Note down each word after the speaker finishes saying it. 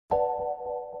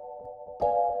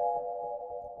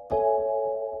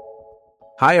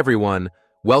Hi everyone,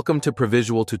 welcome to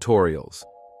Provisual Tutorials.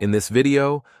 In this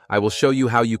video, I will show you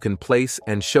how you can place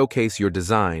and showcase your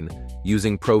design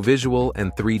using Provisual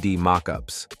and 3D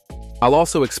mockups. I'll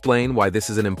also explain why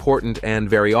this is an important and,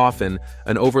 very often,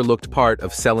 an overlooked part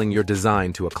of selling your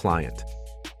design to a client.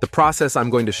 The process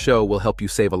I'm going to show will help you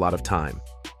save a lot of time.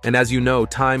 And as you know,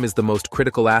 time is the most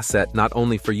critical asset not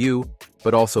only for you,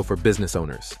 but also for business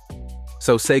owners.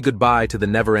 So say goodbye to the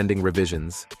never-ending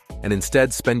revisions, and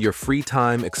instead spend your free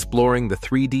time exploring the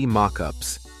 3D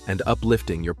mockups and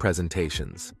uplifting your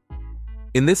presentations.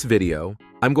 In this video,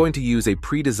 I'm going to use a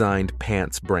pre-designed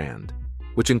pants brand,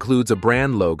 which includes a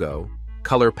brand logo,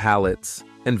 color palettes,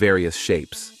 and various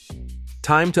shapes.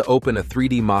 Time to open a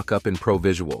 3D mockup in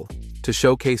Provisual to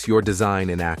showcase your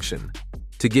design in action,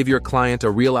 to give your client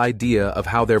a real idea of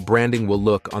how their branding will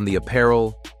look on the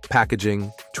apparel,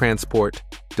 packaging, transport,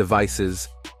 devices,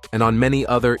 and on many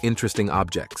other interesting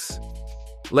objects.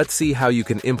 Let's see how you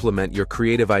can implement your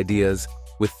creative ideas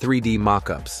with 3D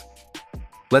mockups.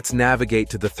 Let's navigate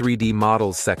to the 3D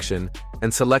Models section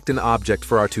and select an object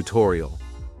for our tutorial.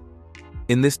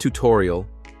 In this tutorial,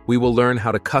 we will learn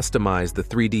how to customize the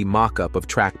 3D mockup of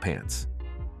track pants.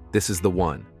 This is the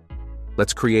one.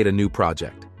 Let's create a new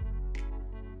project.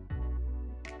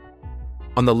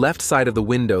 On the left side of the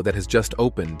window that has just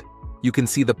opened, you can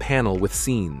see the panel with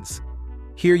scenes.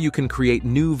 Here you can create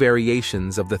new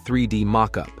variations of the 3D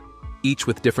mockup, each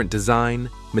with different design,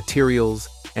 materials,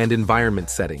 and environment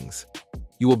settings.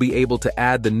 You will be able to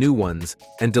add the new ones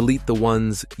and delete the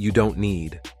ones you don't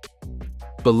need.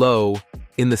 Below,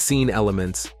 in the scene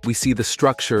elements, we see the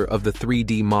structure of the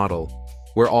 3D model,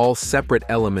 where all separate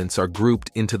elements are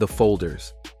grouped into the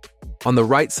folders. On the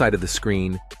right side of the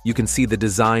screen, you can see the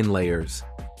design layers,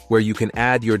 where you can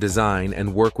add your design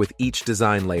and work with each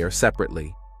design layer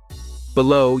separately.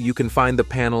 Below, you can find the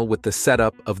panel with the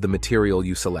setup of the material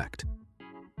you select.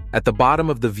 At the bottom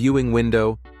of the viewing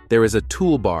window, there is a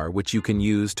toolbar which you can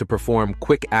use to perform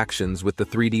quick actions with the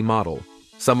 3D model,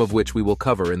 some of which we will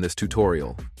cover in this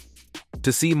tutorial.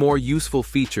 To see more useful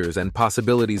features and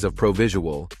possibilities of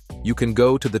Provisual, you can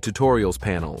go to the Tutorials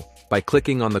panel by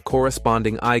clicking on the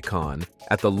corresponding icon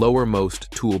at the lowermost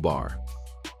toolbar.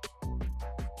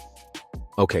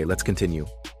 Okay, let's continue.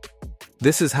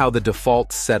 This is how the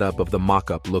default setup of the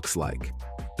mockup looks like.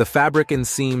 The fabric and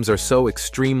seams are so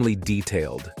extremely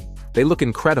detailed. They look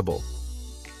incredible.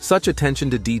 Such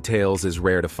attention to details is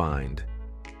rare to find.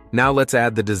 Now let's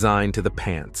add the design to the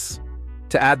pants.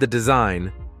 To add the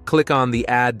design, click on the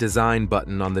Add Design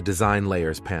button on the Design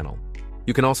Layers panel.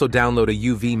 You can also download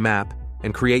a UV map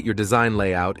and create your design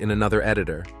layout in another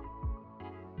editor.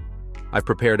 I've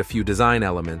prepared a few design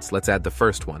elements. Let's add the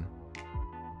first one.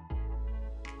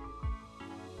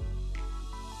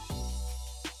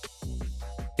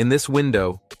 In this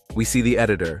window, we see the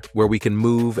editor, where we can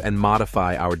move and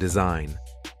modify our design.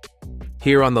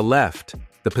 Here on the left,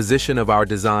 the position of our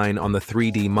design on the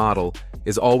 3D model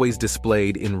is always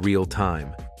displayed in real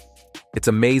time. It's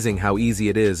amazing how easy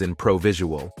it is in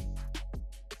Provisual.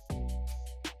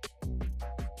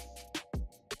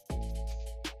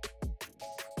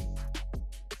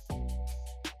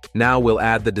 Now we'll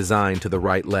add the design to the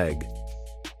right leg.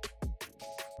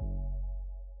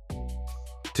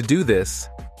 To do this,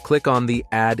 click on the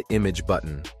Add Image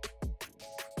button.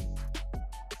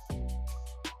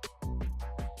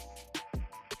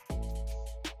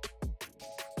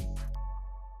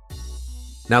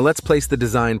 Now let's place the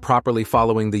design properly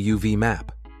following the UV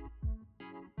map.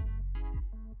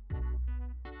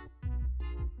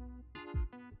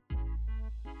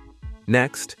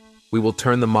 Next, we will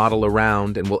turn the model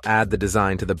around and we'll add the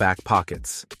design to the back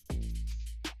pockets.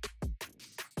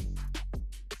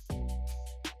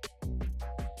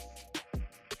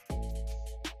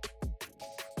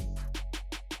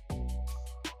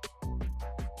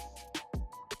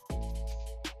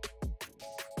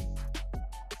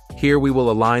 Here we will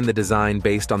align the design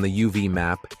based on the UV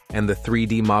map and the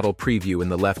 3D model preview in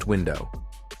the left window.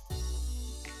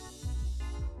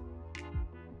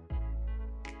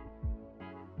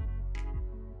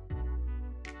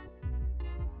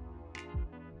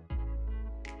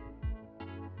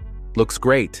 Looks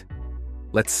great.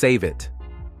 Let's save it.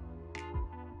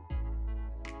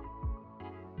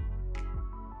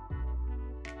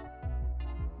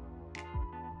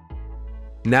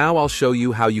 Now I'll show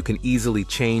you how you can easily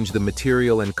change the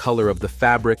material and color of the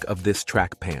fabric of this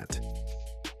track pant.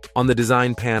 On the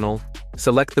Design panel,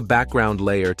 select the background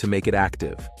layer to make it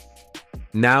active.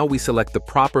 Now we select the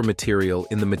proper material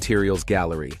in the Materials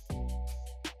gallery.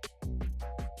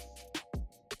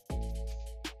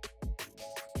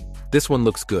 This one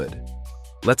looks good.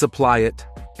 Let's apply it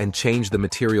and change the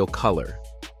material color.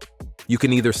 You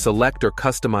can either select or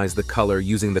customize the color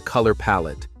using the color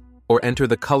palette, or enter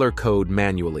the color code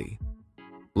manually,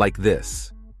 like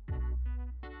this.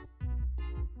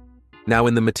 Now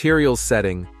in the materials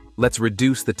setting, let's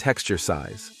reduce the texture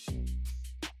size.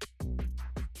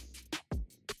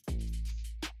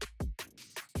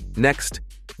 Next,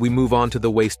 we move on to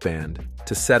the waistband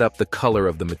to set up the color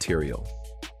of the material.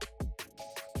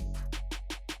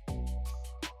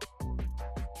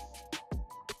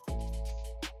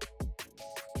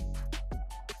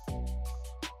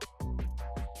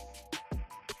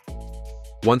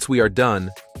 Once we are done,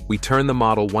 we turn the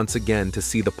model once again to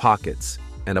see the pockets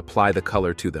and apply the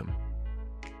color to them.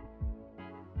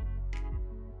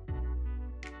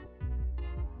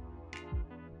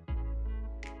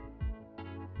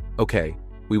 Okay,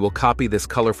 we will copy this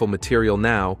colorful material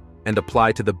now and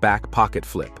apply to the back pocket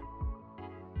flip.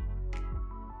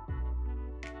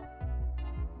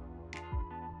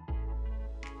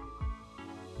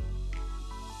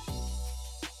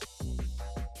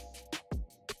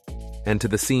 And to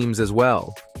the seams as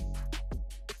well.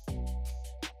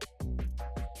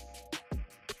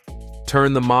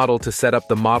 Turn the model to set up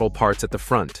the model parts at the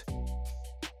front.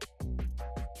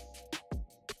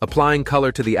 Applying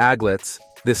color to the aglets,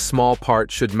 this small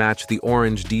part should match the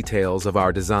orange details of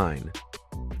our design.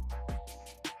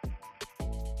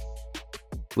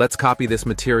 Let's copy this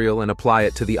material and apply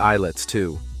it to the eyelets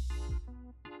too.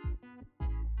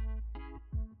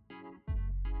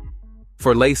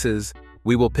 For laces,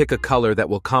 we will pick a color that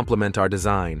will complement our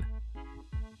design.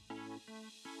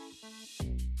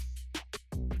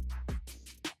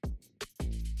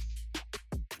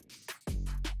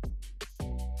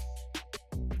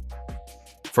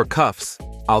 For cuffs,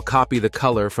 I'll copy the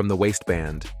color from the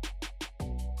waistband.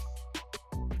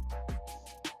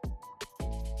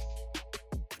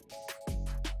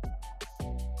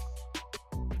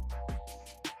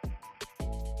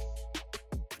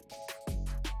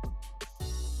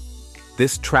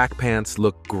 This track pants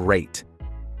look great.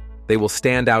 They will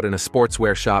stand out in a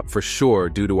sportswear shop for sure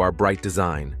due to our bright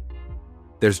design.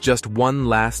 There's just one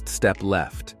last step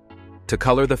left, to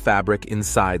color the fabric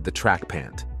inside the track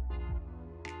pant.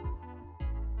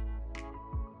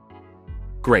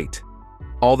 Great.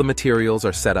 All the materials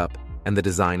are set up and the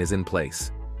design is in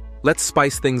place. Let's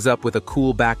spice things up with a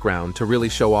cool background to really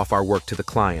show off our work to the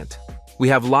client. We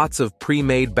have lots of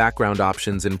pre-made background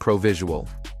options in Provisual.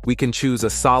 We can choose a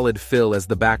solid fill as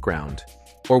the background,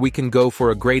 or we can go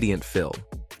for a gradient fill.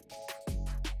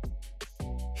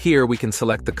 Here we can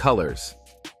select the colors,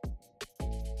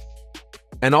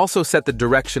 and also set the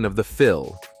direction of the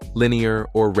fill, linear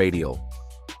or radial.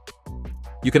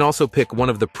 You can also pick one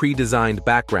of the pre-designed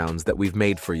backgrounds that we've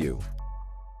made for you.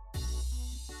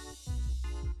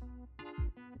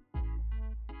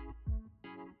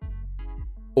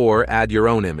 Or add your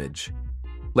own image.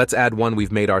 Let's add one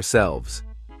we've made ourselves.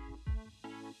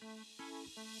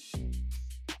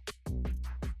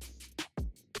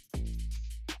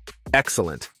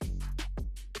 Excellent.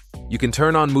 You can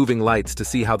turn on moving lights to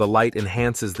see how the light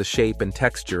enhances the shape and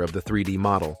texture of the 3D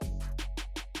model.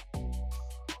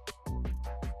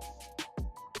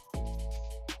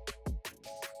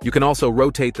 You can also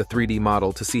rotate the 3D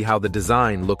model to see how the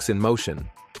design looks in motion.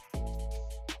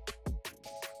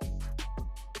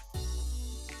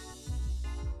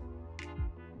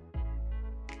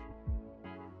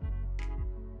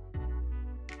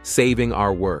 Saving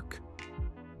our work.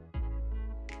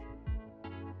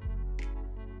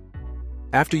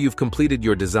 After you've completed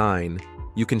your design,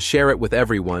 you can share it with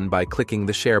everyone by clicking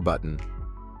the Share button.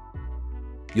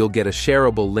 You'll get a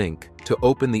shareable link to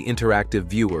open the interactive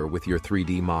viewer with your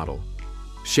 3D model.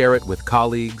 Share it with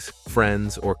colleagues,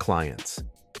 friends, or clients.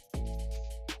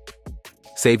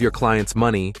 Save your clients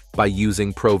money by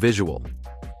using Provisual.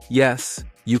 Yes,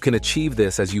 you can achieve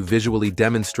this as you visually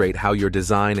demonstrate how your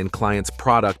design and client's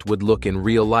product would look in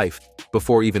real life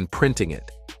before even printing it,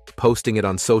 posting it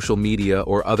on social media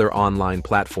or other online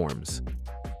platforms.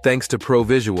 Thanks to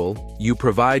Provisual, you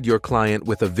provide your client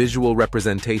with a visual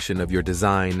representation of your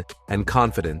design and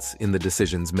confidence in the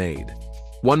decisions made.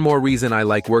 One more reason I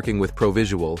like working with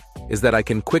Provisual is that I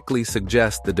can quickly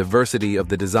suggest the diversity of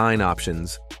the design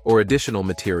options or additional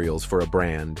materials for a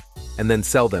brand, and then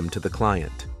sell them to the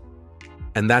client.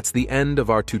 And that's the end of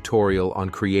our tutorial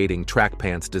on creating track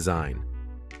pants design.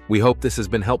 We hope this has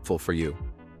been helpful for you.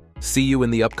 See you in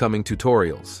the upcoming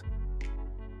tutorials.